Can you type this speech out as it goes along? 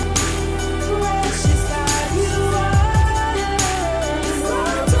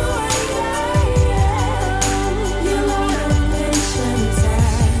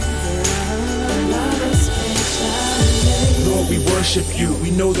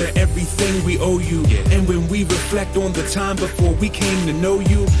Father, everything we owe you. And when we reflect on the time before we came to know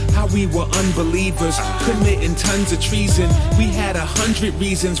you, how we were unbelievers, committing tons of treason. We had 100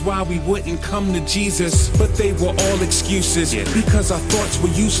 reasons why we wouldn't come to Jesus, but they were all excuses, because our thoughts were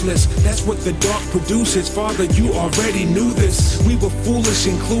useless. That's what the dark produces. Father, you already knew this. We were foolish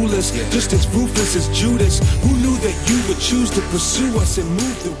and clueless, just as ruthless as Judas. Who knew that you would choose to pursue us and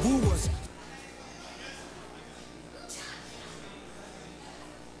move the wooers?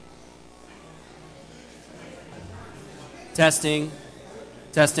 Testing,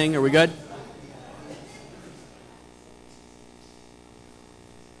 are we good?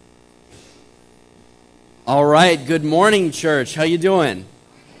 All right, good morning, church. How you doing?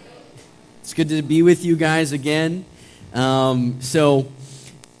 It's good to be with you guys again. So,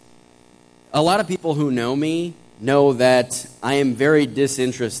 a lot of people who know me know that I am very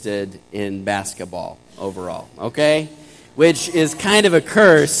disinterested in basketball overall, okay? Which is kind of a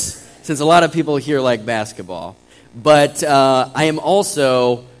curse, since a lot of people here like basketball. But I am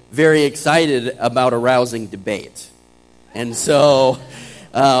also very excited about a rousing debate. And so,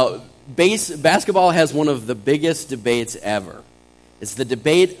 basketball has one of the biggest debates ever. It's the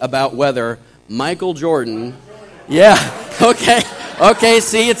debate about whether Michael Jordan... Yeah, okay,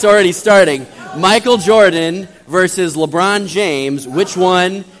 see, it's already starting. Michael Jordan versus LeBron James, which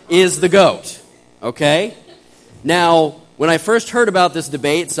one is the GOAT? Okay? Now, when I first heard about this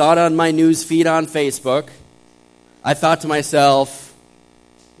debate, saw it on my news feed on Facebook, I thought to myself,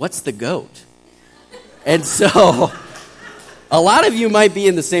 what's the GOAT? And so, a lot of you might be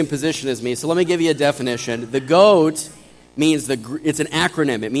in the same position as me, so let me give you a definition. The GOAT means, it's an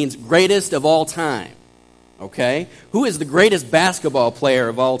acronym. It means greatest of all time, okay? Who is the greatest basketball player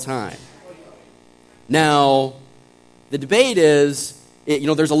of all time? Now, the debate is,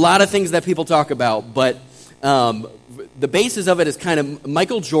 there's a lot of things that people talk about, but the basis of it is kind of,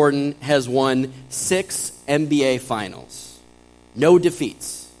 Michael Jordan has won 6 NBA finals. No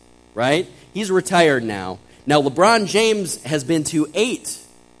defeats, right? He's retired now. Now, LeBron James has been to 8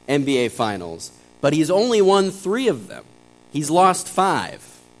 NBA finals, but he's only won 3 of them. He's lost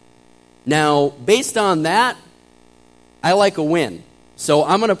 5. Now, based on that, I like a win. So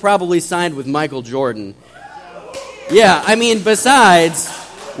I'm going to probably side with Michael Jordan. Yeah, I mean, besides,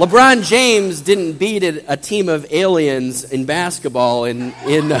 LeBron James didn't beat a team of aliens in basketball.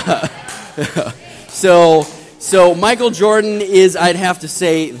 So Michael Jordan is, I'd have to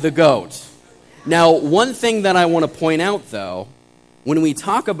say, the GOAT. Now, one thing that I want to point out, though, when we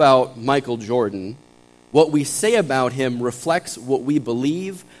talk about Michael Jordan, what we say about him reflects what we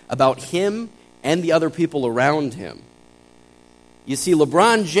believe about him and the other people around him. You see,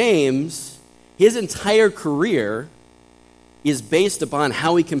 LeBron James, his entire career is based upon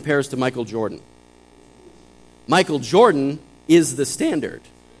how he compares to Michael Jordan. Michael Jordan is the standard.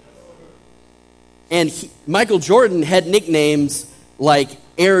 And Michael Jordan had nicknames like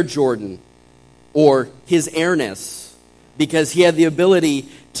Air Jordan or his airness, because he had the ability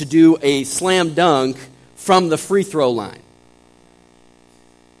to do a slam dunk from the free throw line.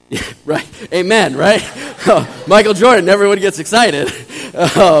 Right? Amen, right? Michael Jordan, everyone gets excited.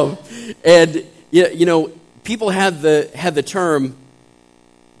 People had the term,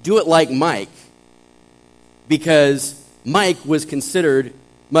 do it like Mike, because Michael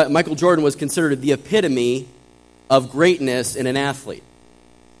Jordan was considered the epitome of greatness in an athlete.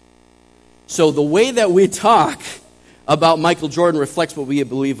 So the way that we talk about Michael Jordan reflects what we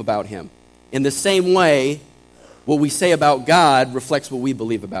believe about him. In the same way, what we say about God reflects what we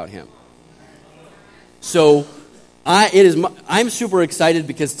believe about him. So I'm super excited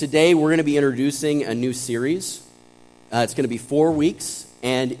because today we're going to be introducing a new series. It's going to be 4 weeks,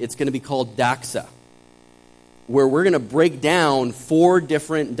 and it's going to be called Doxa, where we're going to break down 4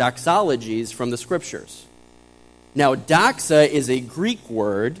 different doxologies from the Scriptures. Now, doxa is a Greek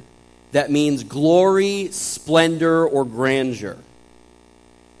word that means glory, splendor, or grandeur.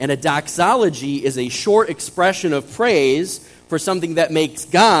 And a doxology is a short expression of praise for something that makes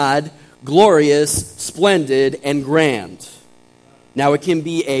God glorious, splendid, and grand. Now, it can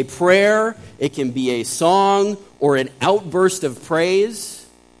be a prayer, it can be a song, or an outburst of praise.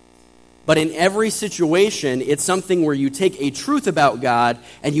 But in every situation, it's something where you take a truth about God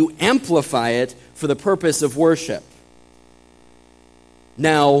and you amplify it for the purpose of worship.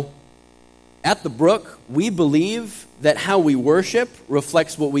 Now, at the Brook, we believe that how we worship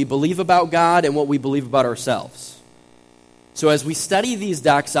reflects what we believe about God and what we believe about ourselves. So as we study these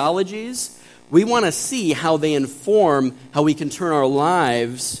doxologies, we want to see how they inform how we can turn our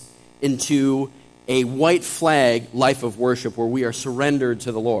lives into a white flag life of worship where we are surrendered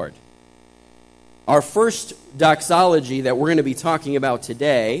to the Lord. Our first doxology that we're going to be talking about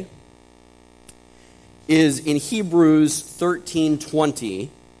today is in Hebrews 13:20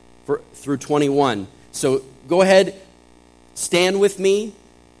 through 21. So go ahead, stand with me.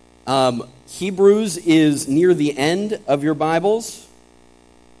 Hebrews is near the end of your Bibles.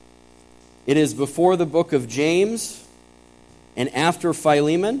 It is before the book of James and after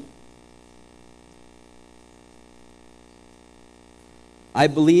Philemon. I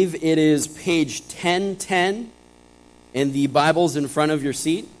believe it is page 1010 in the Bibles in front of your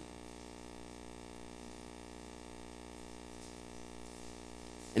seat.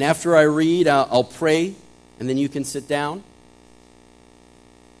 And after I read, I'll pray, and then you can sit down.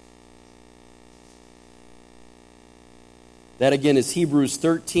 That again is Hebrews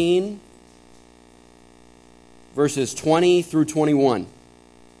 13, verses 20 through 21.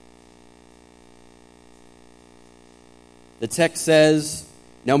 The text says,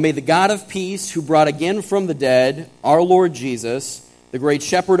 "Now may the God of peace, who brought again from the dead our Lord Jesus, the great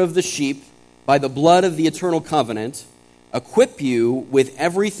shepherd of the sheep, by the blood of the eternal covenant, equip you with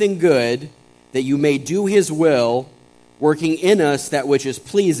everything good, that you may do his will, working in us that which is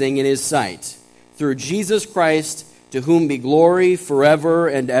pleasing in his sight, through Jesus Christ, to whom be glory forever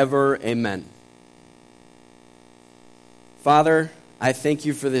and ever. Amen." Father, I thank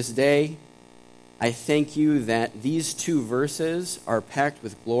you for this day. I thank you that these two verses are packed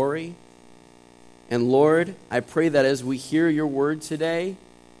with glory. And Lord, I pray that as we hear your word today,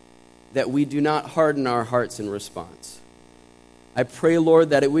 that we do not harden our hearts in response. I pray, Lord,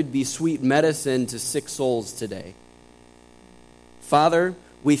 that it would be sweet medicine to sick souls today. Father,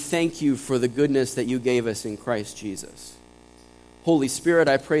 we thank you for the goodness that you gave us in Christ Jesus. Holy Spirit,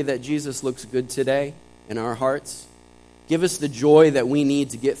 I pray that Jesus looks good today in our hearts. Give us the joy that we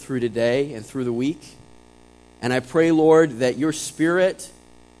need to get through today and through the week. And I pray, Lord, that your Spirit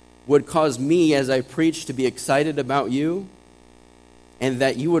would cause me, as I preach, to be excited about you, and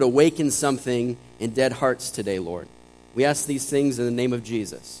that you would awaken something in dead hearts today, Lord. We ask these things in the name of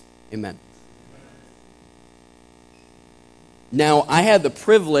Jesus. Amen. Now, I had the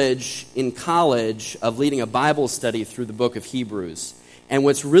privilege in college of leading a Bible study through the book of Hebrews. And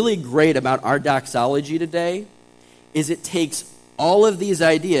what's really great about our doxology today is it takes all of these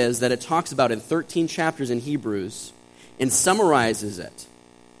ideas that it talks about in 13 chapters in Hebrews and summarizes it.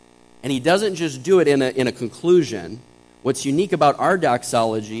 And he doesn't just do it in a conclusion. What's unique about our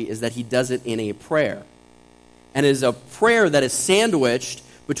doxology is that he does it in a prayer. And it is a prayer that is sandwiched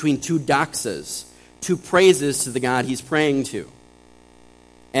between two doxas, two praises to the God he's praying to.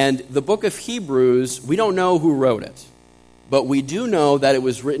 And the book of Hebrews, we don't know who wrote it, but we do know that it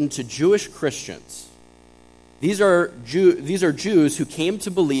was written to Jewish Christians. These are Jews who came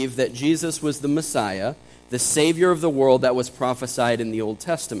to believe that Jesus was the Messiah, the Savior of the world that was prophesied in the Old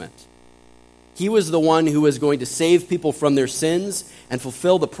Testament. He was the one who was going to save people from their sins and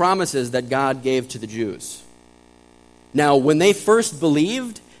fulfill the promises that God gave to the Jews. Now, when they first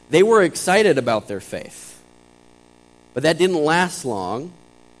believed, they were excited about their faith. But that didn't last long,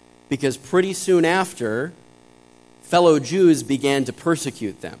 because pretty soon after, fellow Jews began to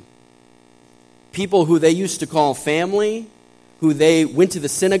persecute them. People who they used to call family, who they went to the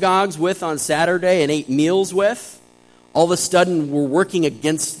synagogues with on Saturday and ate meals with, all of a sudden were working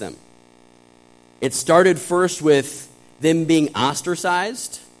against them. It started first with them being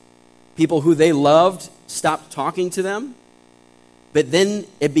ostracized. People who they loved stopped talking to them. But then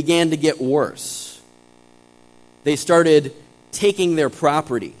it began to get worse. They started taking their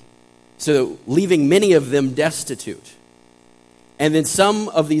property, so leaving many of them destitute. And then some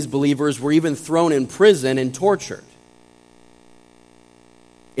of these believers were even thrown in prison and tortured.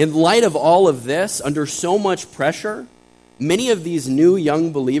 In light of all of this, under so much pressure, many of these new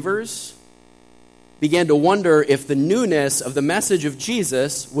young believers began to wonder if the newness of the message of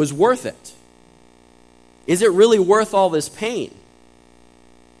Jesus was worth it. Is it really worth all this pain?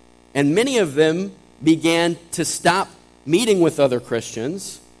 And many of them began to stop meeting with other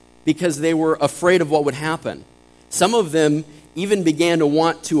Christians because they were afraid of what would happen. Some of them even began to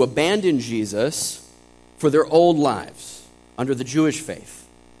want to abandon Jesus for their old lives under the Jewish faith.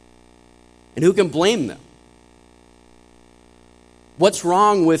 And who can blame them? What's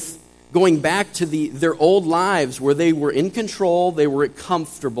wrong with going back to their old lives where they were in control, they were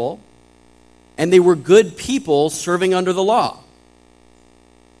comfortable, and they were good people serving under the law?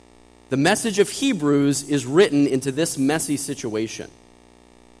 The message of Hebrews is written into this messy situation.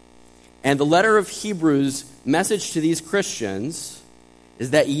 And the letter of Hebrews' message to these Christians is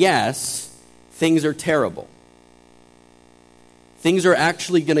that, yes, things are terrible. Things are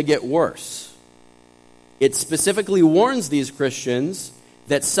actually going to get worse. It specifically warns these Christians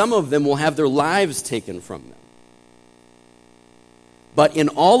that some of them will have their lives taken from them. But in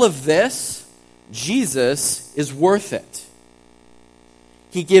all of this, Jesus is worth it.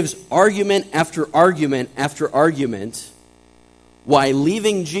 He gives argument after argument after argument why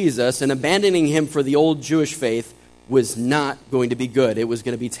leaving Jesus and abandoning him for the old Jewish faith was not going to be good. It was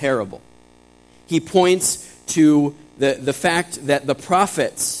going to be terrible. He points to the fact that the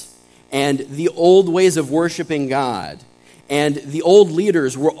prophets and the old ways of worshiping God and the old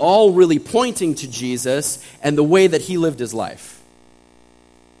leaders were all really pointing to Jesus and the way that he lived his life.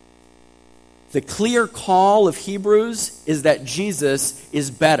 The clear call of Hebrews is that Jesus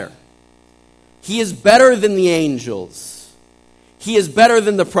is better. He is better than the angels. He is better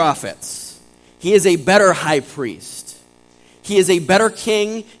than the prophets. He is a better high priest. He is a better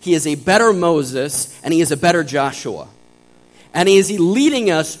king. He is a better Moses. And he is a better Joshua. And he is leading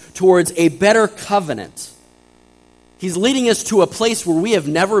us towards a better covenant. He's leading us to a place where we have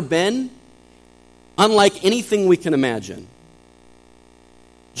never been, unlike anything we can imagine.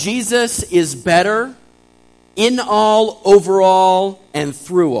 Jesus is better in all, over all, and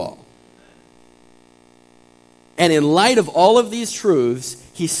through all. And in light of all of these truths,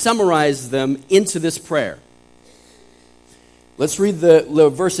 he summarized them into this prayer. Let's read the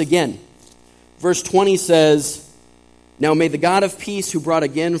verse again. Verse 20 says, "Now may the God of peace, who brought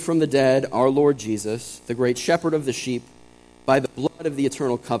again from the dead our Lord Jesus, the great shepherd of the sheep, by the blood of the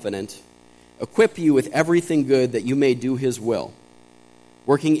eternal covenant, equip you with everything good that you may do his will,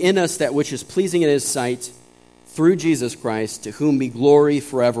 working in us that which is pleasing in his sight, through Jesus Christ, to whom be glory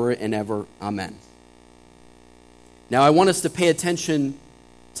forever and ever. Amen." Now I want us to pay attention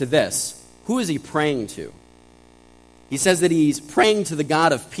to this. Who is he praying to? He says that he's praying to the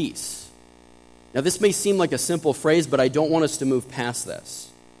God of peace. Now this may seem like a simple phrase, but I don't want us to move past this,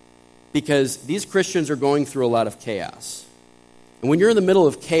 because these Christians are going through a lot of chaos. And when you're in the middle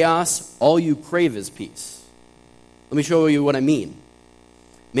of chaos, all you crave is peace. Let me show you what I mean.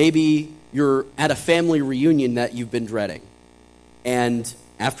 Maybe you're at a family reunion that you've been dreading. And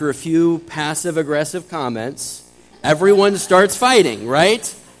after a few passive-aggressive comments, everyone starts fighting, right?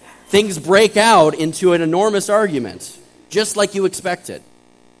 Things break out into an enormous argument, just like you expected.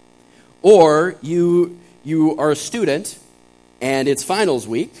 Or you are a student, and it's finals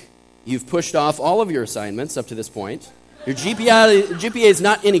week. You've pushed off all of your assignments up to this point. Your GPA is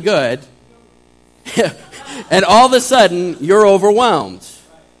not any good. And all of a sudden, you're overwhelmed.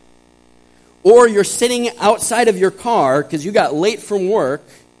 Or you're sitting outside of your car because you got late from work,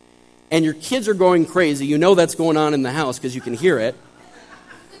 and your kids are going crazy. You know that's going on in the house because you can hear it.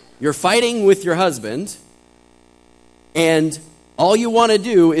 You're fighting with your husband, and all you want to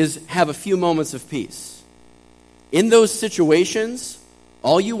do is have a few moments of peace. In those situations,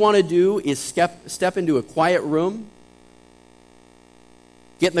 all you want to do is step into a quiet room,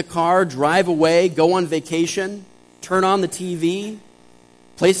 get in the car, drive away, go on vacation, turn on the TV,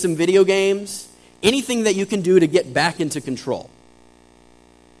 play some video games, anything that you can do to get back into control.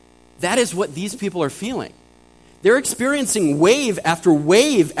 That is what these people are feeling. They're experiencing wave after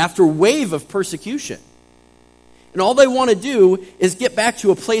wave after wave of persecution. And all they want to do is get back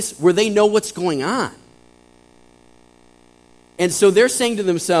to a place where they know what's going on. And so they're saying to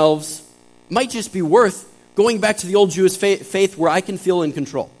themselves, might just be worth going back to the old Jewish faith where I can feel in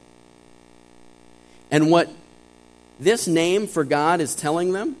control. And what this name for God is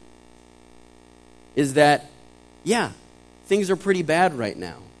telling them is that, yeah, things are pretty bad right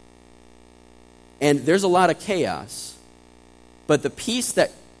now. And there's a lot of chaos. But the peace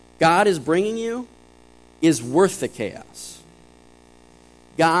that God is bringing you is worth the chaos.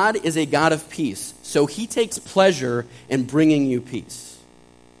 God is a God of peace, so he takes pleasure in bringing you peace.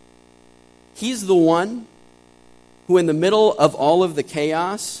 He's the one who, in the middle of all of the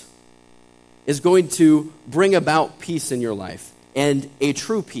chaos, is going to bring about peace in your life, and a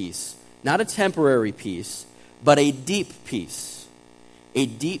true peace, not a temporary peace, but a deep peace. A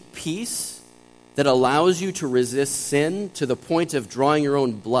deep peace that allows you to resist sin to the point of drawing your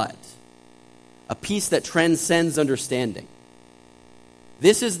own blood. A peace that transcends understanding.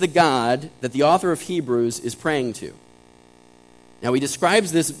 This is the God that the author of Hebrews is praying to. Now he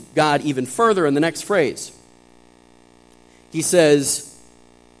describes this God even further in the next phrase. He says,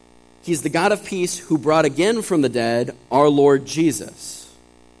 he's the God of peace who brought again from the dead our Lord Jesus.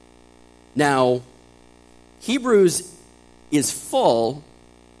 Now, Hebrews is full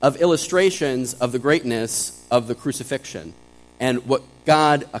of illustrations of the greatness of the crucifixion and what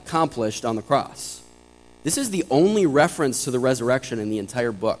God accomplished on the cross. This is the only reference to the resurrection in the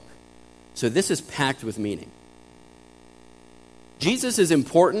entire book. So this is packed with meaning. Jesus is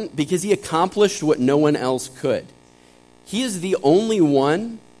important because he accomplished what no one else could. He is the only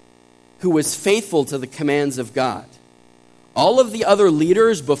one who was faithful to the commands of God. All of the other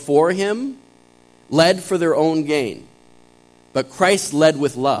leaders before him led for their own gain, but Christ led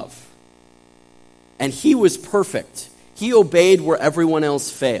with love. And he was perfect. He obeyed where everyone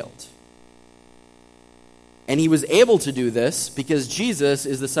else failed. And he was able to do this because Jesus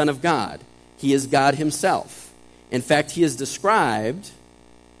is the Son of God. He is God himself. In fact, he is described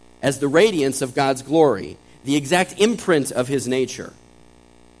as the radiance of God's glory, the exact imprint of his nature.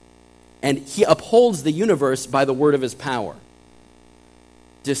 And he upholds the universe by the word of his power.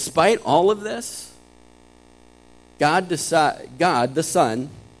 Despite all of this, God the Son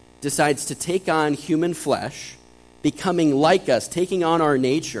decides to take on human flesh, becoming like us, taking on our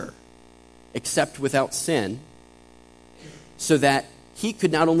nature, except without sin, so that he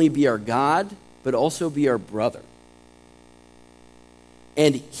could not only be our God, but also be our brother.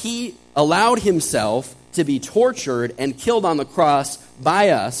 And he allowed himself to be tortured and killed on the cross by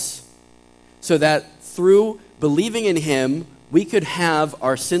us, so that through believing in him, we could have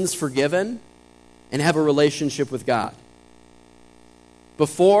our sins forgiven and have a relationship with God.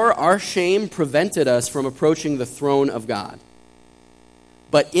 Before, our shame prevented us from approaching the throne of God.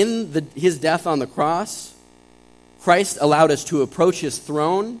 But in his death on the cross, Christ allowed us to approach his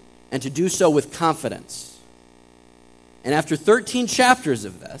throne and to do so with confidence. And after 13 chapters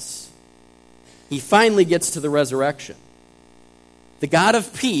of this, he finally gets to the resurrection. The God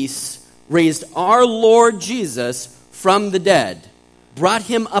of peace raised our Lord Jesus from the dead, brought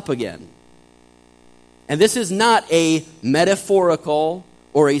him up again. And this is not a metaphorical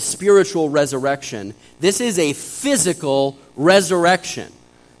or a spiritual resurrection. This is a physical resurrection.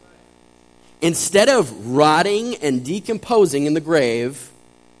 Instead of rotting and decomposing in the grave,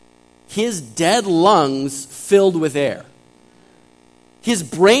 his dead lungs filled with air. His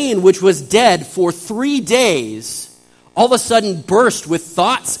brain, which was dead for 3 days, all of a sudden burst with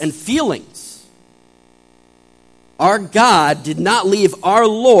thoughts and feelings. Our God did not leave our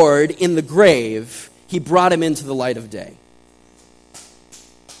Lord in the grave. He brought him into the light of day.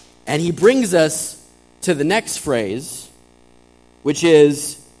 And he brings us to the next phrase, which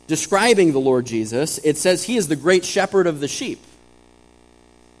is describing the Lord Jesus. It says he is the great shepherd of the sheep.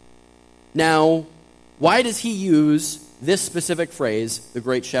 Now, why does he use this specific phrase, the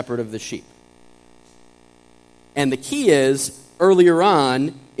great shepherd of the sheep? And the key is earlier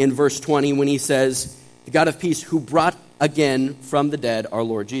on in verse 20 when he says, the God of peace who brought again from the dead our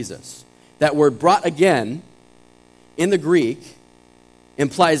Lord Jesus. That word brought again in the Greek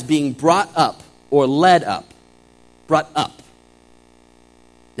implies being brought up or led up. Brought up.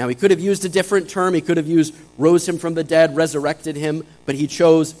 Now, he could have used a different term. He could have used rose him from the dead, resurrected him, but he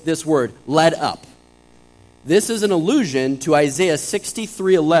chose this word, led up. This is an allusion to Isaiah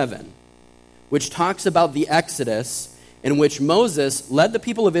 63:11, which talks about the Exodus in which Moses led the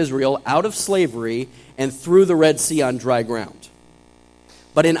people of Israel out of slavery and through the Red Sea on dry ground.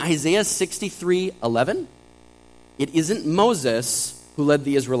 But in Isaiah 63:11, it isn't Moses who led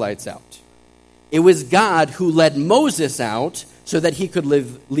the Israelites out. It was God who led Moses out so that he could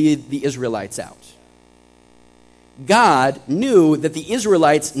lead the Israelites out. God knew that the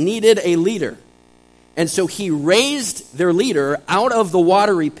Israelites needed a leader. And so he raised their leader out of the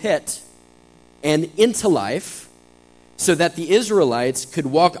watery pit and into life so that the Israelites could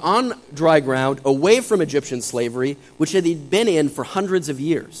walk on dry ground away from Egyptian slavery, which they had been in for hundreds of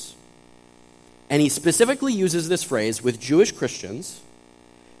years. And he specifically uses this phrase with Jewish Christians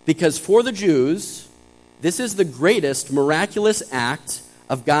because for the Jews, this is the greatest miraculous act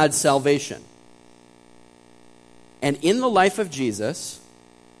of God's salvation. And in the life of Jesus,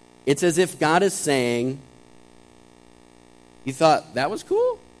 it's as if God is saying, you thought that was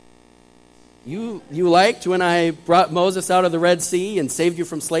cool? You liked when I brought Moses out of the Red Sea and saved you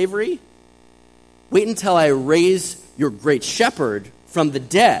from slavery? Wait until I raise your great shepherd from the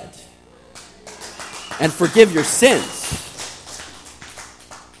dead and forgive your sins.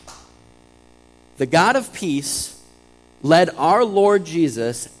 The God of peace led our Lord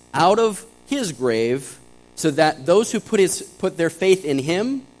Jesus out of his grave so that those who put their faith in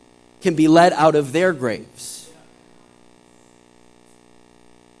him can be led out of their graves.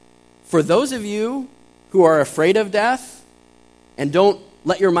 For those of you who are afraid of death and don't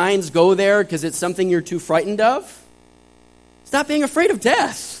let your minds go there because it's something you're too frightened of, stop being afraid of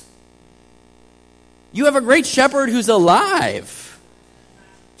death. You have a great shepherd who's alive.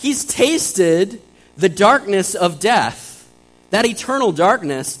 He's tasted the darkness of death, that eternal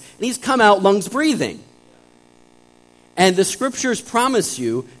darkness, and he's come out lungs breathing. And the scriptures promise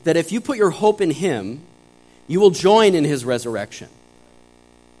you that if you put your hope in him, you will join in his resurrection.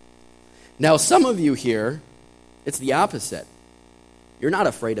 Now, some of you here It's the opposite. You're not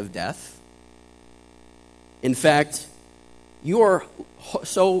afraid of death. In fact, you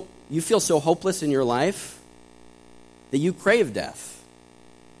feel so hopeless in your life that you crave death.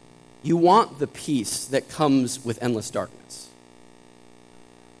 You want the peace that comes with endless darkness.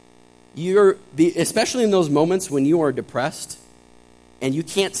 Especially in those moments when you are depressed and you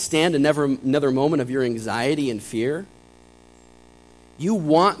can't stand another moment of your anxiety and fear, you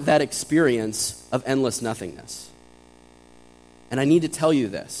want that experience of endless nothingness. And I need to tell you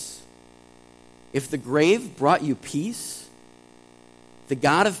this. If the grave brought you peace, the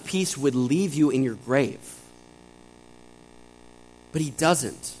God of peace would leave you in your grave. But he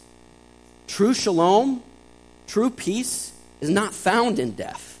doesn't. True shalom, true peace, is not found in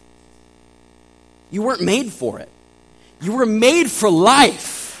death. You weren't made for it. You were made for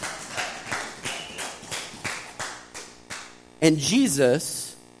life. And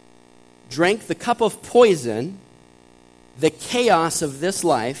Jesus drank the cup of poison, the chaos of this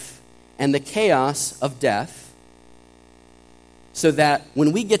life, and the chaos of death, so that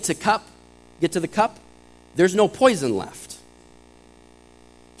when we get to the cup, there's no poison left.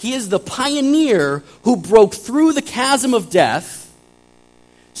 He is the pioneer who broke through the chasm of death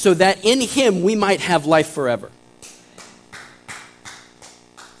so that in him we might have life forever.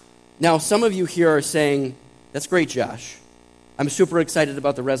 Now, some of you here are saying, that's great, Josh. I'm super excited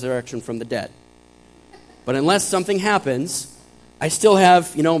about the resurrection from the dead. But unless something happens, I still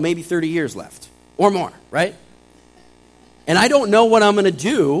have, maybe 30 years left or more, right? And I don't know what I'm going to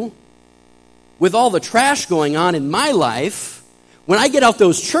do with all the trash going on in my life when I get out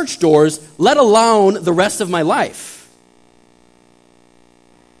those church doors, let alone the rest of my life.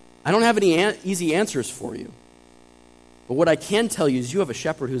 I don't have any easy answers for you. But what I can tell you is you have a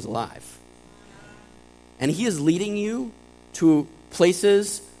shepherd who's alive. And he is leading you to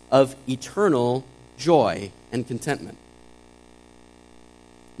places of eternal joy and contentment.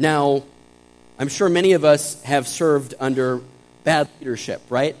 Now, I'm sure many of us have served under bad leadership,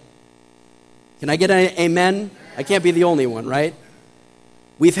 right? Can I get an amen? I can't be the only one, right?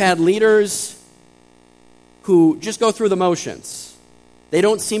 We've had leaders who just go through the motions. They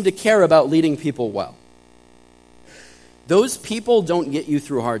don't seem to care about leading people well. Those people don't get you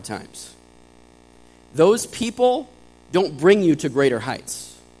through hard times. Those people don't bring you to greater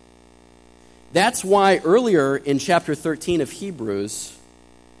heights. That's why earlier in chapter 13 of Hebrews,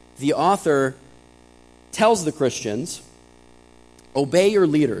 the author tells the Christians, obey your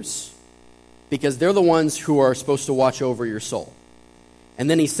leaders, because they're the ones who are supposed to watch over your soul. And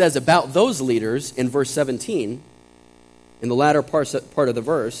then he says about those leaders in verse 17, in the latter part of the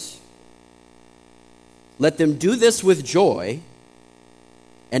verse, let them do this with joy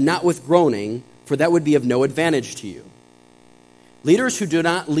and not with groaning, for that would be of no advantage to you. Leaders who do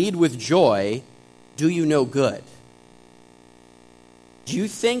not lead with joy do you no good. Do you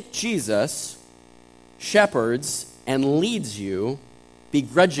think Jesus shepherds and leads you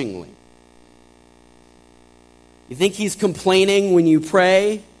begrudgingly? You think he's complaining when you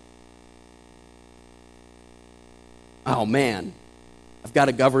pray? Oh man, I've got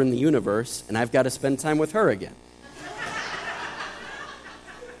to govern the universe and I've got to spend time with her again.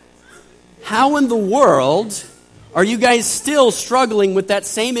 How in the world are you guys still struggling with that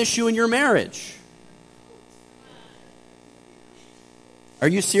same issue in your marriage? Are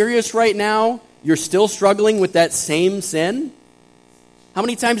you serious right now? You're still struggling with that same sin? How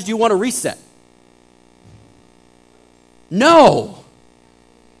many times do you want to reset? No.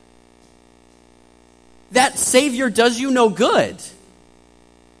 That Savior does you no good.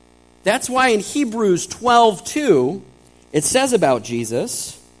 That's why in Hebrews 12:2, it says about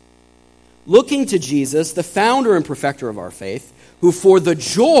Jesus, looking to Jesus, the founder and perfecter of our faith, who for the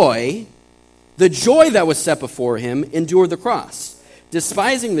joy that was set before him, endured the cross,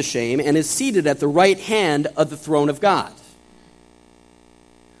 despising the shame, and is seated at the right hand of the throne of God.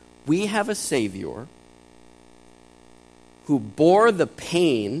 We have a Savior who bore the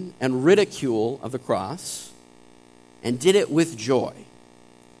pain and ridicule of the cross and did it with joy.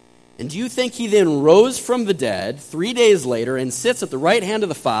 And do you think he then rose from the dead 3 days later and sits at the right hand of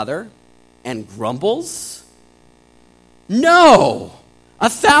the Father and grumbles? No!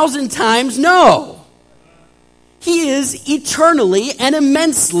 1,000 times no! He is eternally and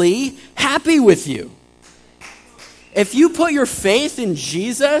immensely happy with you. If you put your faith in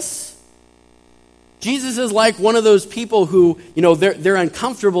Jesus, Jesus is like one of those people who, they're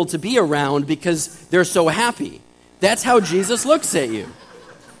uncomfortable to be around because they're so happy. That's how Jesus looks at you.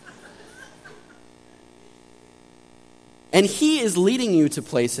 And he is leading you to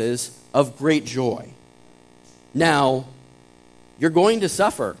places of great joy. Now, you're going to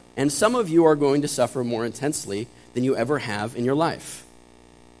suffer And some of you are going to suffer more intensely than you ever have in your life.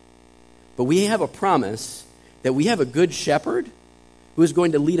 But we have a promise that we have a good shepherd who is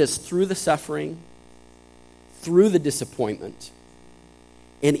going to lead us through the suffering, through the disappointment,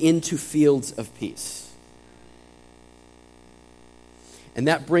 and into fields of peace. And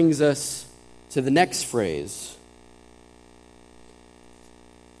that brings us to the next phrase.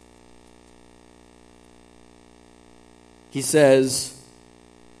 He says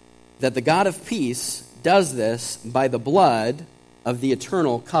that the God of peace does this by the blood of the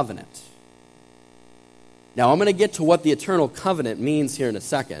eternal covenant. Now, I'm going to get to what the eternal covenant means here in a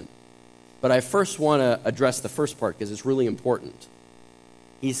second, but I first want to address the first part because it's really important.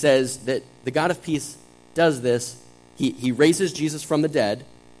 He says that the God of peace does this. He raises Jesus from the dead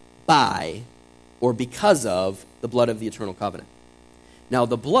by or because of the blood of the eternal covenant. Now,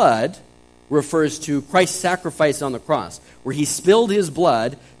 the blood refers to Christ's sacrifice on the cross, where he spilled his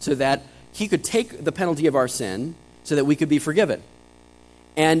blood so that he could take the penalty of our sin so that we could be forgiven.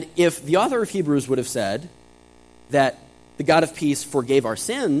 And if the author of Hebrews would have said that the God of peace forgave our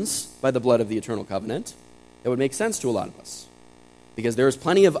sins by the blood of the eternal covenant, that would make sense to a lot of us. Because there's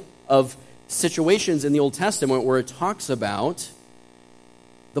plenty of situations in the Old Testament where it talks about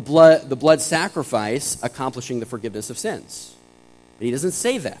the blood sacrifice accomplishing the forgiveness of sins. But he doesn't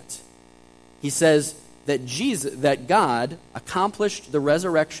say that. He says that God accomplished the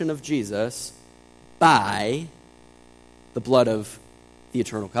resurrection of Jesus by the blood of the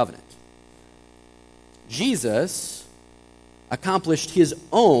eternal covenant. Jesus accomplished his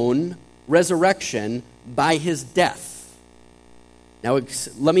own resurrection by his death. Now,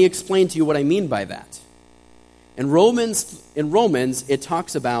 let me explain to you what I mean by that. In Romans, it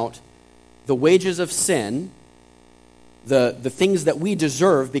talks about the wages of sin, the things that we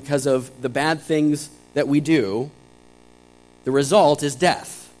deserve because of the bad things that we do. The result is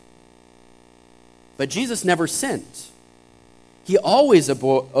death. But Jesus never sinned. He always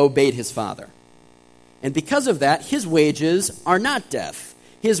obeyed his Father. And because of that, his wages are not death.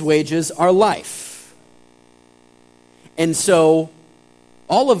 His wages are life. And so,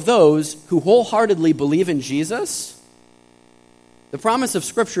 all of those who wholeheartedly believe in Jesus, the promise of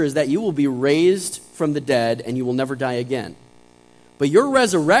Scripture is that you will be raised from the dead and you will never die again. But your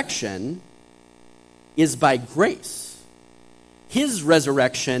resurrection is by grace. His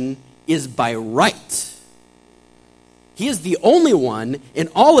resurrection is by right. He is the only one in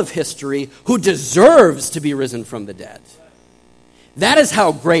all of history who deserves to be risen from the dead. That is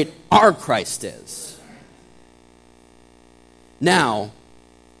how great our Christ is. Now,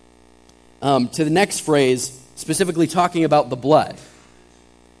 to the next phrase, specifically talking about the blood.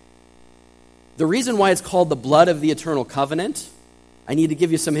 The reason why it's called the blood of the eternal covenant, I need to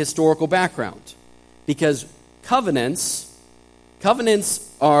give you some historical background. Because covenants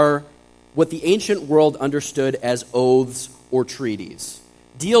are what the ancient world understood as oaths or treaties,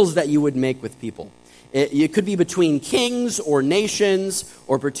 deals that you would make with people. It could be between kings or nations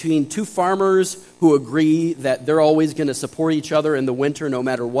or between two farmers who agree that they're always going to support each other in the winter no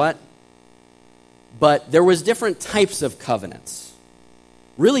matter what. But there was different types of covenants.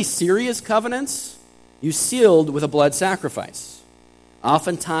 Really serious covenants, you sealed with a blood sacrifice.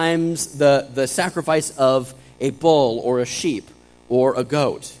 Oftentimes the sacrifice of a bull or a sheep or a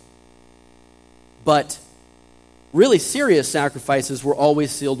goat. But really serious sacrifices were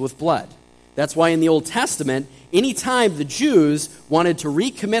always sealed with blood. That's why in the Old Testament, anytime the Jews wanted to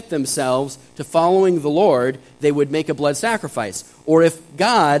recommit themselves to following the Lord, they would make a blood sacrifice. Or if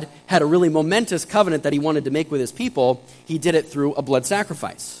God had a really momentous covenant that he wanted to make with his people, he did it through a blood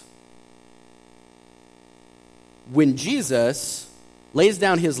sacrifice. When Jesus lays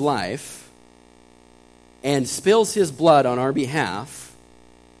down his life and spills his blood on our behalf,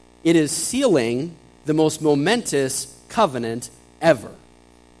 it is sealing the most momentous covenant ever.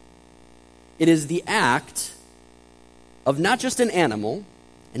 It is the act of not just an animal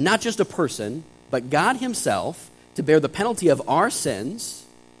and not just a person, but God himself to bear the penalty of our sins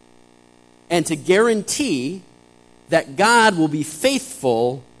and to guarantee that God will be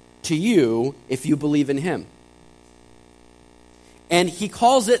faithful to you if you believe in him. And he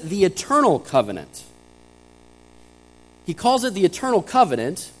calls it the eternal covenant. He calls it the eternal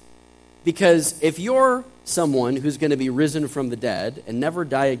covenant because if you're someone who's going to be risen from the dead and never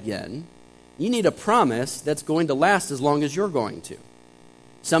die again, you need a promise that's going to last as long as you're going to.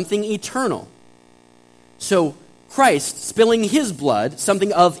 Something eternal. So Christ spilling his blood,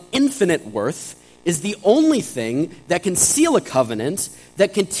 something of infinite worth, is the only thing that can seal a covenant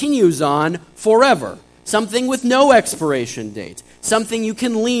that continues on forever. Something with no expiration date. Something you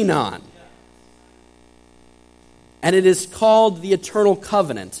can lean on. And it is called the eternal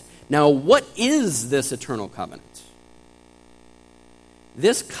covenant. Now, what is this eternal covenant?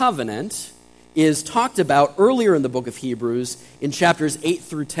 This covenant is talked about earlier in the book of Hebrews in chapters 8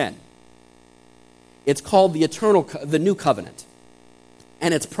 through 10. It's called the New Covenant.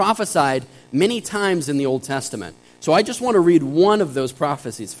 And it's prophesied many times in the Old Testament. So I just want to read one of those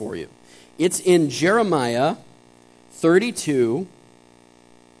prophecies for you. It's in Jeremiah 32,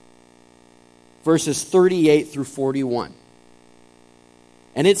 verses 38 through 41.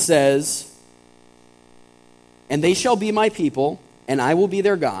 And it says, "And they shall be my people, and I will be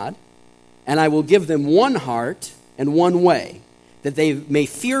their God, and I will give them one heart and one way, that they may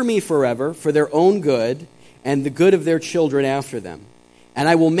fear me forever for their own good and the good of their children after them. And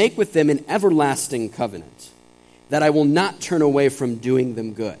I will make with them an everlasting covenant, that I will not turn away from doing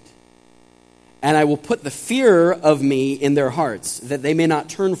them good. And I will put the fear of me in their hearts, that they may not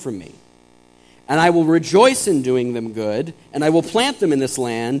turn from me. And I will rejoice in doing them good, and I will plant them in this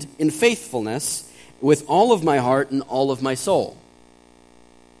land in faithfulness with all of my heart and all of my soul."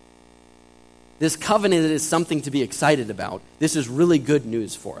 This covenant is something to be excited about. This is really good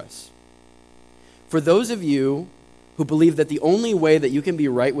news for us. For those of you who believe that the only way that you can be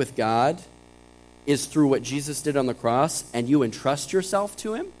right with God is through what Jesus did on the cross, and you entrust yourself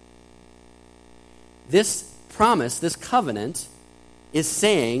to him, this promise, this covenant, is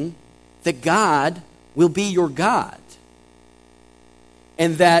saying that God will be your God.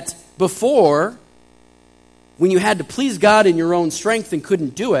 And that before, when you had to please God in your own strength and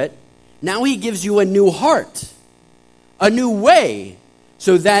couldn't do it, now he gives you a new heart, a new way,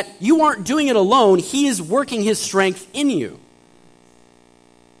 so that you aren't doing it alone. He is working his strength in you.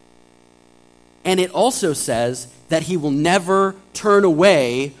 And it also says that he will never turn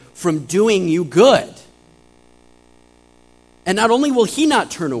away from doing you good. And not only will he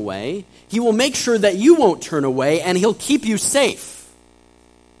not turn away, he will make sure that you won't turn away, and he'll keep you safe.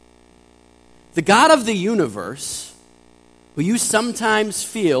 The God of the universe, who you sometimes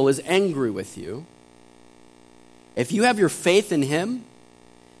feel is angry with you, if you have your faith in him,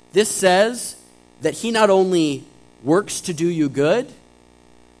 this says that he not only works to do you good,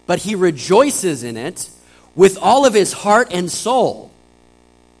 but he rejoices in it with all of his heart and soul.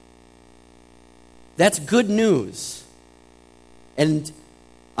 That's good news. And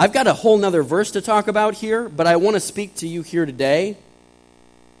I've got a whole nother verse to talk about here, but I want to speak to you here today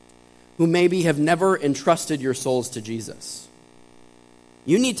who maybe have never entrusted your souls to Jesus.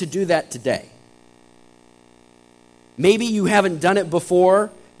 You need to do that today. Maybe you haven't done it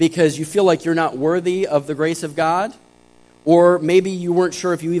before because you feel like you're not worthy of the grace of God, or maybe you weren't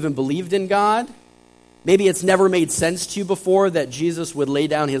sure if you even believed in God. Maybe it's never made sense to you before that Jesus would lay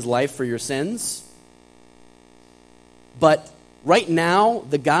down his life for your sins. But right now,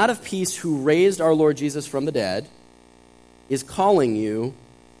 the God of peace who raised our Lord Jesus from the dead is calling you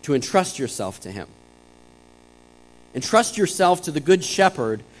to entrust yourself to him. Entrust yourself to the good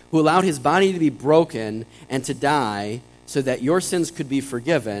shepherd who allowed his body to be broken and to die so that your sins could be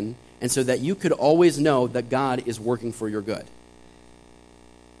forgiven and so that you could always know that God is working for your good.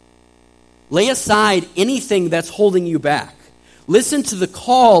 Lay aside anything that's holding you back. Listen to the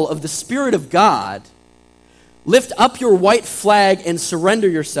call of the Spirit of God. Lift up your white flag and surrender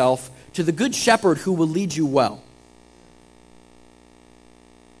yourself to the good shepherd who will lead you well.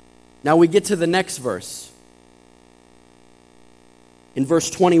 Now we get to the next verse. In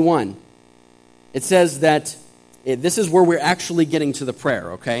verse 21, it says that this is where we're actually getting to the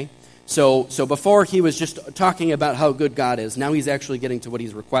prayer, okay? So before he was just talking about how good God is. Now he's actually getting to what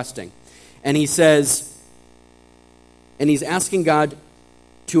he's requesting. And he says, and he's asking God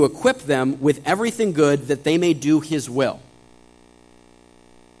to equip them with everything good that they may do his will.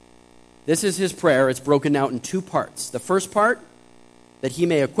 This is his prayer. It's broken out in two parts. The first part, that he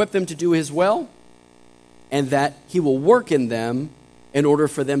may equip them to do his will, and that he will work in them in order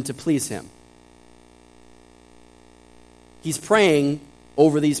for them to please him. He's praying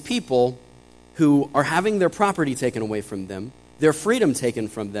over these people who are having their property taken away from them, their freedom taken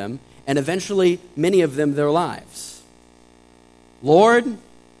from them, and eventually, many of them, their lives. Lord,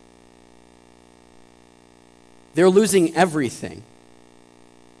 they're losing everything,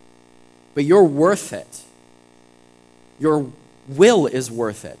 but you're worth it. Your will is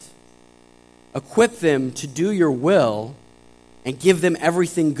worth it. Equip them to do your will and give them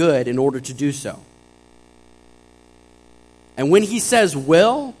everything good in order to do so. And when he says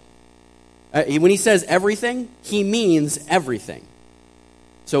will, when he says everything, he means everything.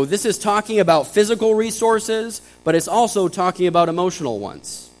 So this is talking about physical resources, but it's also talking about emotional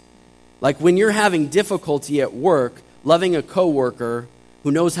ones. Like when you're having difficulty at work, loving a coworker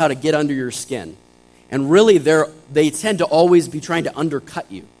who knows how to get under your skin. And really, they tend to always be trying to undercut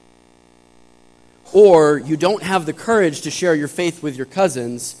you. or you don't have the courage to share your faith with your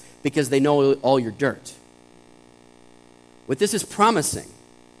cousins because they know all your dirt. What this is promising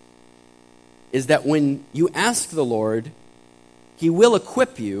is that when you ask the Lord, He will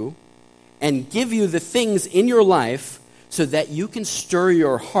equip you and give you the things in your life so that you can stir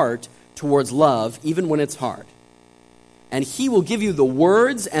your heart towards love even when it's hard. And He will give you the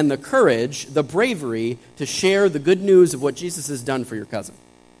words and the courage, the bravery to share the good news of what Jesus has done for your cousin.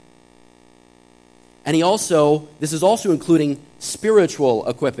 And this is also including spiritual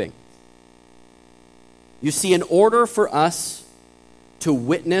equipping. You see, in order for us to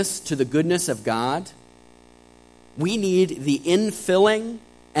witness to the goodness of God, we need the infilling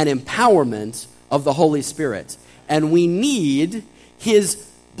and empowerment of the Holy Spirit. And we need His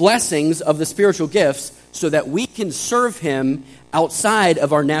blessings of the spiritual gifts so that we can serve Him outside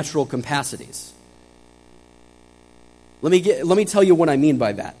of our natural capacities. Let me tell you what I mean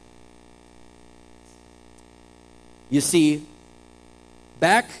by that. You see,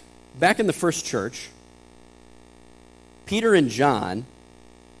 back in the first church, Peter and John,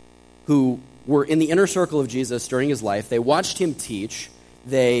 who were in the inner circle of Jesus during His life, they watched Him teach,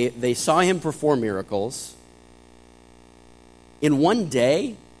 they saw Him perform miracles. In one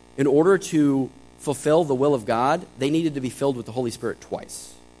day, in order to fulfill the will of God, they needed to be filled with the Holy Spirit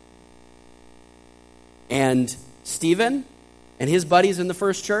twice. And Stephen and his buddies in the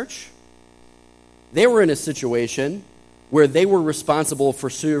first church, they were in a situation where they were responsible for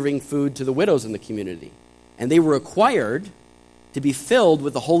serving food to the widows in the community. And they were required to be filled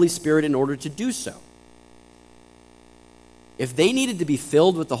with the Holy Spirit in order to do so. If they needed to be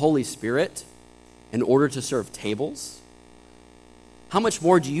filled with the Holy Spirit in order to serve tables, how much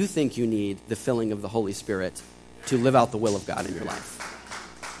more do you think you need the filling of the Holy Spirit to live out the will of God in your life?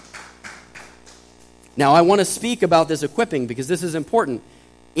 Now, I want to speak about this equipping because this is important.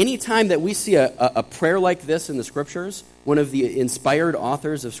 Anytime that we see a prayer like this in the Scriptures, one of the inspired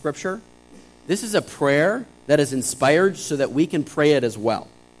authors of Scripture, this is a prayer that is inspired so that we can pray it as well.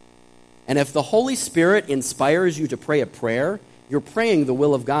 And if the Holy Spirit inspires you to pray a prayer, you're praying the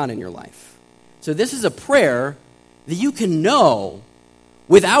will of God in your life. So this is a prayer that you can know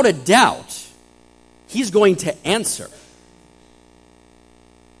without a doubt He's going to answer.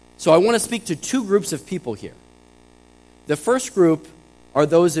 So I want to speak to two groups of people here. The first group are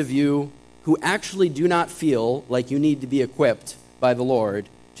those of you who actually do not feel like you need to be equipped by the Lord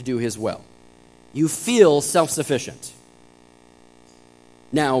to do His will. You feel self-sufficient.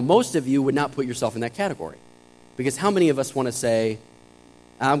 Now, most of you would not put yourself in that category, because how many of us want to say,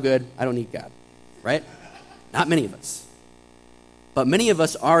 I'm good, I don't need God, right? Not many of us. But many of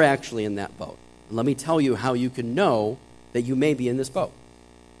us are actually in that boat. And let me tell you how you can know that you may be in this boat.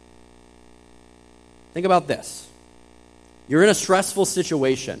 Think about this. You're in a stressful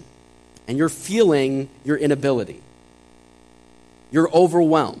situation, and you're feeling your inability. You're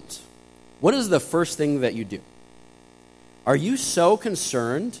overwhelmed. What is the first thing that you do? Are you so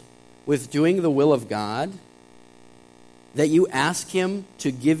concerned with doing the will of God that you ask Him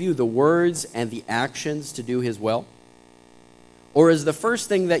to give you the words and the actions to do His will? Or is the first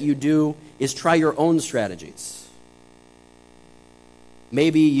thing that you do is try your own strategies?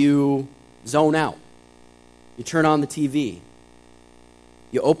 Maybe you zone out. You turn on the TV.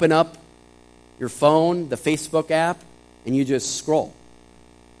 You open up your phone, the Facebook app, and you just scroll.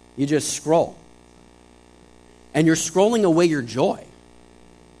 You just scroll. And you're scrolling away your joy.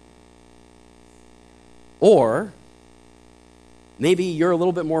 Or maybe you're a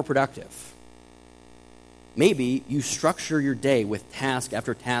little bit more productive. Maybe you structure your day with task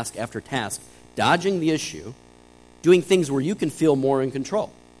after task after task, dodging the issue, doing things where you can feel more in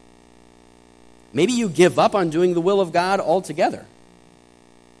control. Maybe you give up on doing the will of God altogether,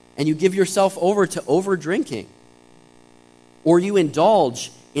 and you give yourself over to over-drinking. Or you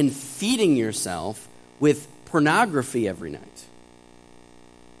indulge in feeding yourself with pornography every night.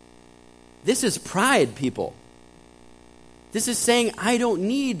 This is pride, people. This is saying, I don't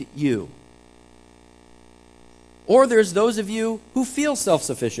need you. Or there's those of you who feel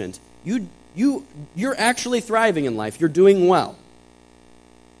self-sufficient. You're actually thriving in life. You're doing well.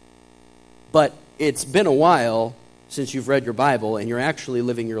 But it's been a while since you've read your Bible and you're actually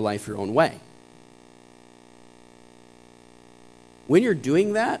living your life your own way. When you're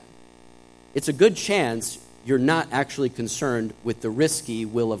doing that, it's a good chance you're not actually concerned with the risky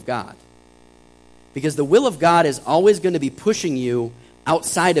will of God. Because the will of God is always going to be pushing you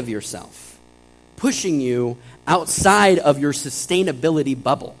outside of yourself, pushing you outside of your sustainability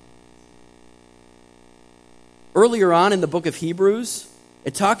bubble. Earlier on in the book of Hebrews,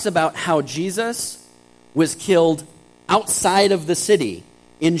 it talks about how Jesus was killed outside of the city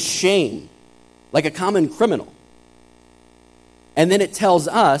in shame like a common criminal. And then it tells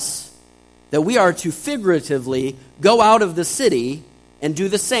us that we are to figuratively go out of the city and do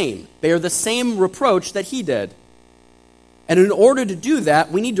the same, bear the same reproach that he did. And in order to do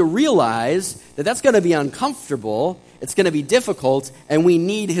that, we need to realize that that's going to be uncomfortable, it's going to be difficult, and we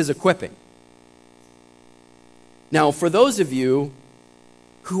need his equipping. Now, for those of you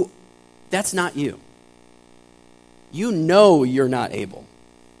who, that's not you. You know you're not able.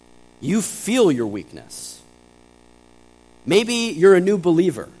 You feel your weakness. Maybe you're a new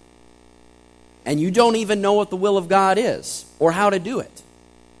believer, and you don't even know what the will of God is, or how to do it.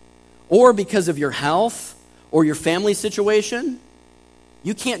 Or because of your health, or your family situation,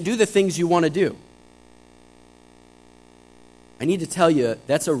 you can't do the things you want to do. I need to tell you,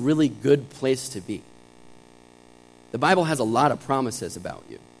 that's a really good place to be. The Bible has a lot of promises about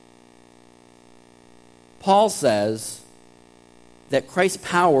you. Paul says that Christ's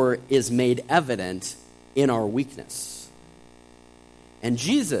power is made evident in our weakness. And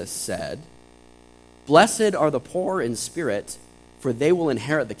Jesus said, "Blessed are the poor in spirit, for they will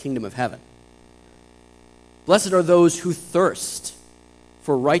inherit the kingdom of heaven. Blessed are those who thirst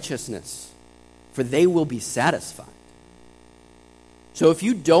for righteousness, for they will be satisfied." So if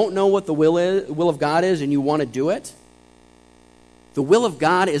you don't know what the will of God is and you want to do it, the will of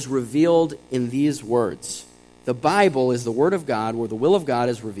God is revealed in these words. The Bible is the Word of God where the will of God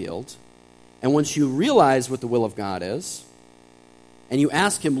is revealed. And once you realize what the will of God is, and you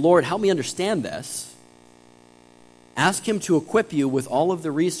ask Him, "Lord, help me understand this," ask Him to equip you with all of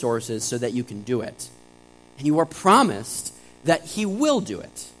the resources so that you can do it. And you are promised that He will do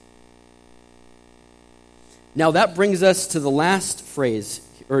it. Now that brings us to the last phrase,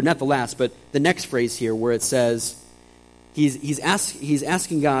 or not the last, but the next phrase here where it says, he's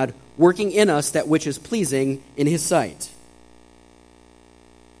asking God, working in us that which is pleasing in His sight.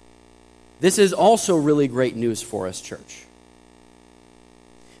 This is also really great news for us, church.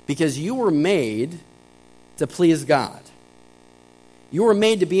 Because you were made to please God. You were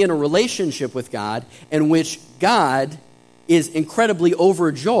made to be in a relationship with God in which God is incredibly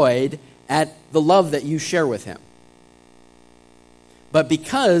overjoyed at the love that you share with Him. But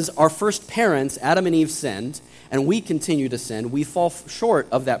because our first parents, Adam and Eve, sinned, and we continue to sin, we fall short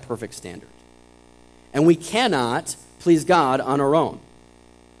of that perfect standard. And we cannot please God on our own.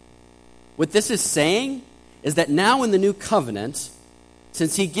 What this is saying is that now in the new covenant,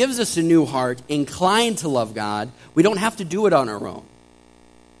 since He gives us a new heart inclined to love God, we don't have to do it on our own.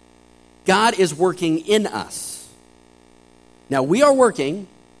 God is working in us. Now, we are working,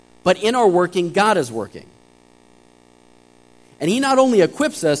 but in our working, God is working. And He not only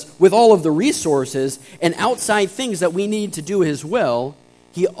equips us with all of the resources and outside things that we need to do His will,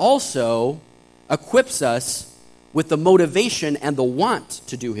 He also equips us with the motivation and the want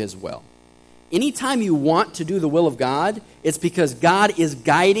to do His will. Anytime you want to do the will of God, it's because God is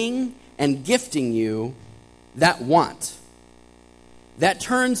guiding and gifting you that want. That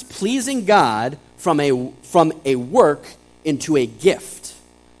turns pleasing God from a work into a gift.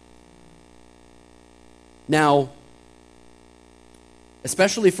 Now,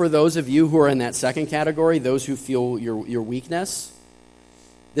 especially for those of you who are in that second category, those who feel your weakness,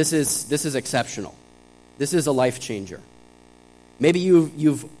 this is exceptional. This is a life changer. Maybe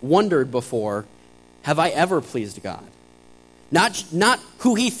you've wondered before, have I ever pleased God? Not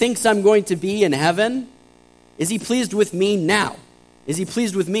who He thinks I'm going to be in heaven. Is He pleased with me now? Is He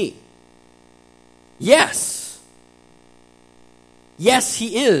pleased with me? Yes. Yes,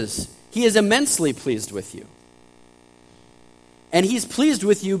 He is. He is immensely pleased with you. And He's pleased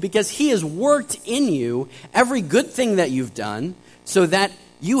with you because He has worked in you every good thing that you've done so that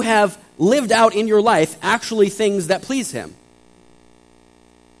you have lived out in your life actually things that please Him.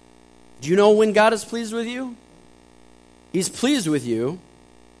 Do you know when God is pleased with you? He's pleased with you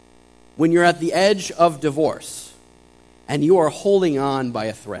when you're at the edge of divorce and you are holding on by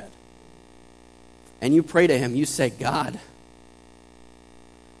a thread. And you pray to Him, you say, "God,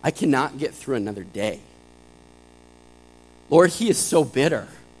 I cannot get through another day. Lord, he is so bitter,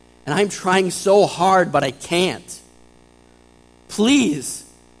 and I'm trying so hard, but I can't. Please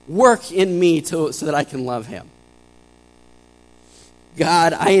work in me so that I can love him.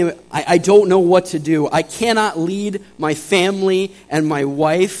 God, I don't know what to do. I cannot lead my family and my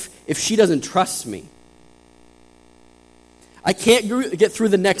wife if she doesn't trust me. I can't get through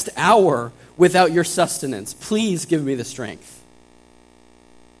the next hour without your sustenance. Please give me the strength."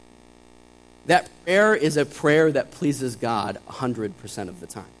 That prayer is a prayer that pleases God 100% of the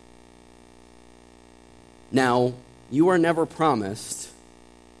time. Now, you are never promised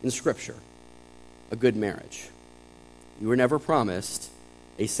in Scripture a good marriage. You were never promised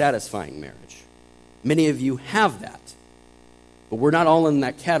a satisfying marriage. Many of you have that. But we're not all in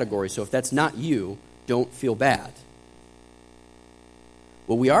that category, so if that's not you, don't feel bad.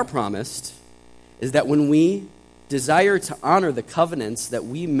 What we are promised is that when we desire to honor the covenants that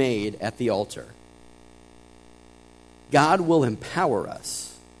we made at the altar, God will empower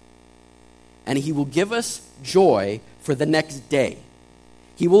us, and He will give us joy for the next day.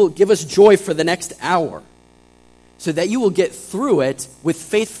 He will give us joy for the next hour, so that you will get through it with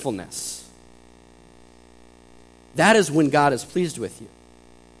faithfulness. That is when God is pleased with you.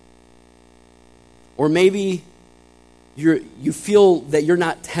 Or maybe you feel that you're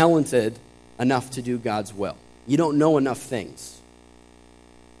not talented enough to do God's will. You don't know enough things.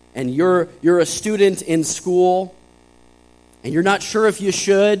 And you're a student in school, and you're not sure if you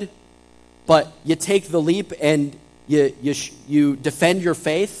should, but you take the leap and you defend your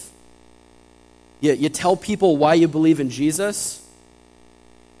faith. You tell people why you believe in Jesus,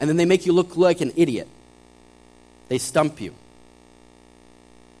 and then they make you look like an idiot. They stump you.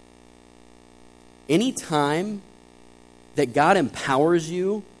 Any time that God empowers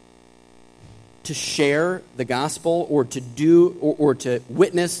you to share the gospel or to do or to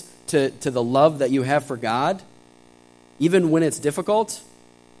witness to the love that you have for God, even when it's difficult,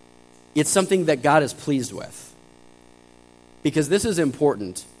 it's something that God is pleased with. Because this is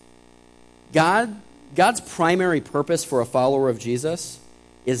important. God's primary purpose for a follower of Jesus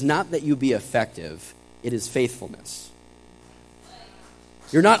is not that you be effective, it is faithfulness.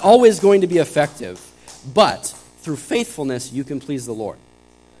 You're not always going to be effective, but through faithfulness you can please the Lord.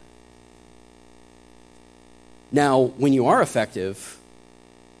 Now, when you are effective,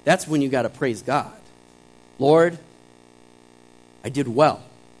 that's when you got to praise God. Lord, I did well.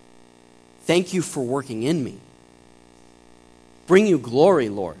 Thank you for working in me. Bring you glory,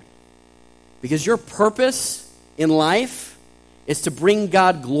 Lord. Because your purpose in life is to bring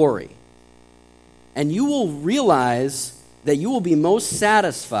God glory. And you will realize that you will be most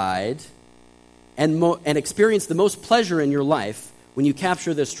satisfied and experience the most pleasure in your life when you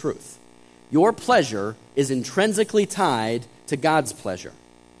capture this truth. Your pleasure is intrinsically tied to God's pleasure.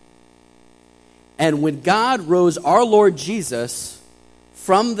 And when God rose our Lord Jesus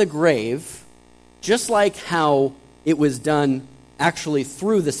from the grave, just like how it was done actually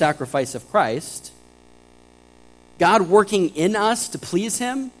through the sacrifice of Christ, God working in us to please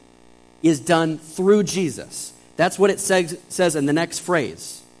Him is done through Jesus. That's what it says in the next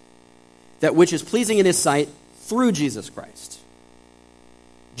phrase. That which is pleasing in His sight through Jesus Christ.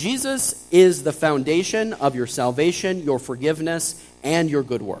 Jesus is the foundation of your salvation, your forgiveness, and your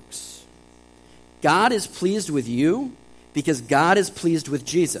good works. God is pleased with you because God is pleased with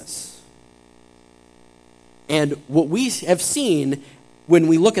Jesus. And what we have seen when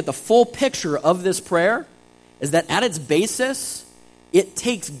we look at the full picture of this prayer is that at its basis, it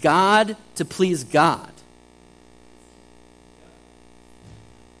takes God to please God.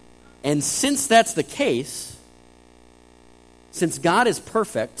 And since that's the case, since God is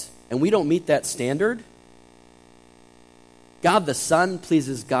perfect and we don't meet that standard, God the Son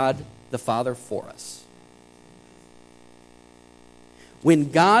pleases God the Father for us.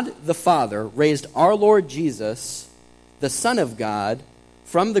 When God the Father raised our Lord Jesus, the Son of God,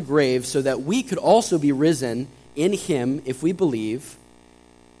 from the grave so that we could also be risen in Him if we believe,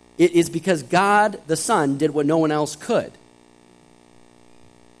 it is because God the Son did what no one else could.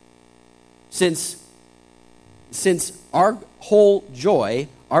 Since our whole joy,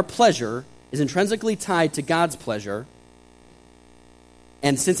 our pleasure, is intrinsically tied to God's pleasure,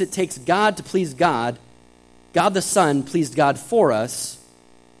 and since it takes God to please God, God the Son pleased God for us,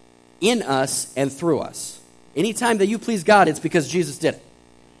 in us, and through us. Anytime that you please God, it's because Jesus did it.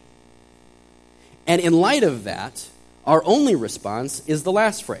 And in light of that, our only response is the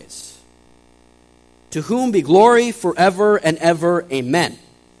last phrase. To whom be glory forever and ever, amen.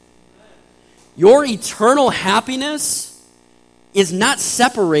 Your eternal happiness is not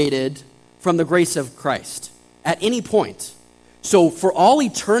separated from the grace of Christ at any point. So for all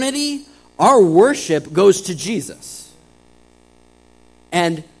eternity, our worship goes to Jesus.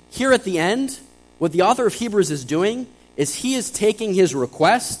 And here at the end, what the author of Hebrews is doing is he is taking his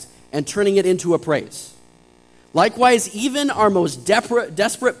request and turning it into a praise. Likewise, even our most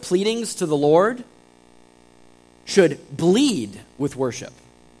desperate pleadings to the Lord should bleed with worship.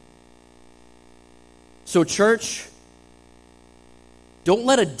 So, church, don't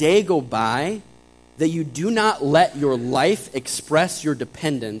let a day go by that you do not let your life express your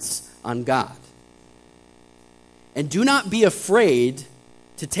dependence on God. And do not be afraid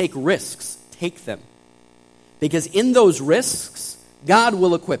to take risks. Take them. Because in those risks, God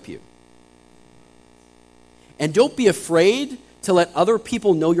will equip you. And don't be afraid to let other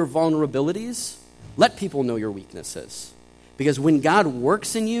people know your vulnerabilities let people know your weaknesses. Because when God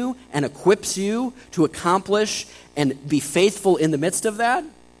works in you and equips you to accomplish and be faithful in the midst of that,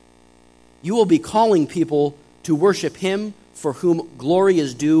 you will be calling people to worship him for whom glory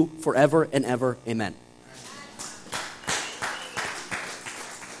is due forever and ever. Amen.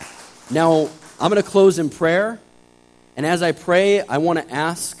 Now, I'm going to close in prayer. And as I pray, I want to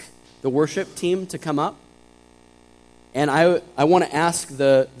ask the worship team to come up. And I want to ask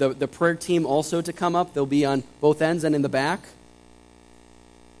the prayer team also to come up. They'll be on both ends and in the back.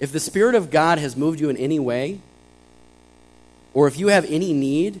 If the Spirit of God has moved you in any way, or if you have any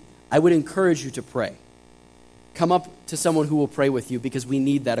need, I would encourage you to pray. Come up to someone who will pray with you because we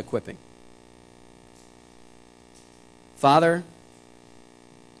need that equipping. Father,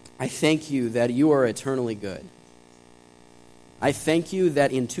 I thank you that you are eternally good. I thank you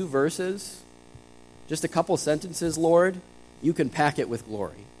that in 2 verses, just a couple sentences, Lord, you can pack it with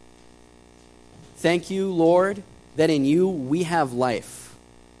glory. Thank you, Lord, that in you we have life.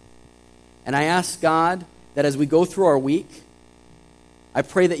 And I ask God that as we go through our week, I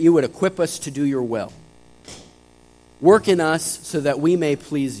pray that you would equip us to do your will. Work in us so that we may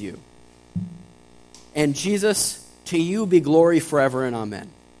please you. And Jesus, to you be glory forever and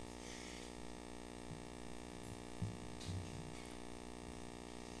amen.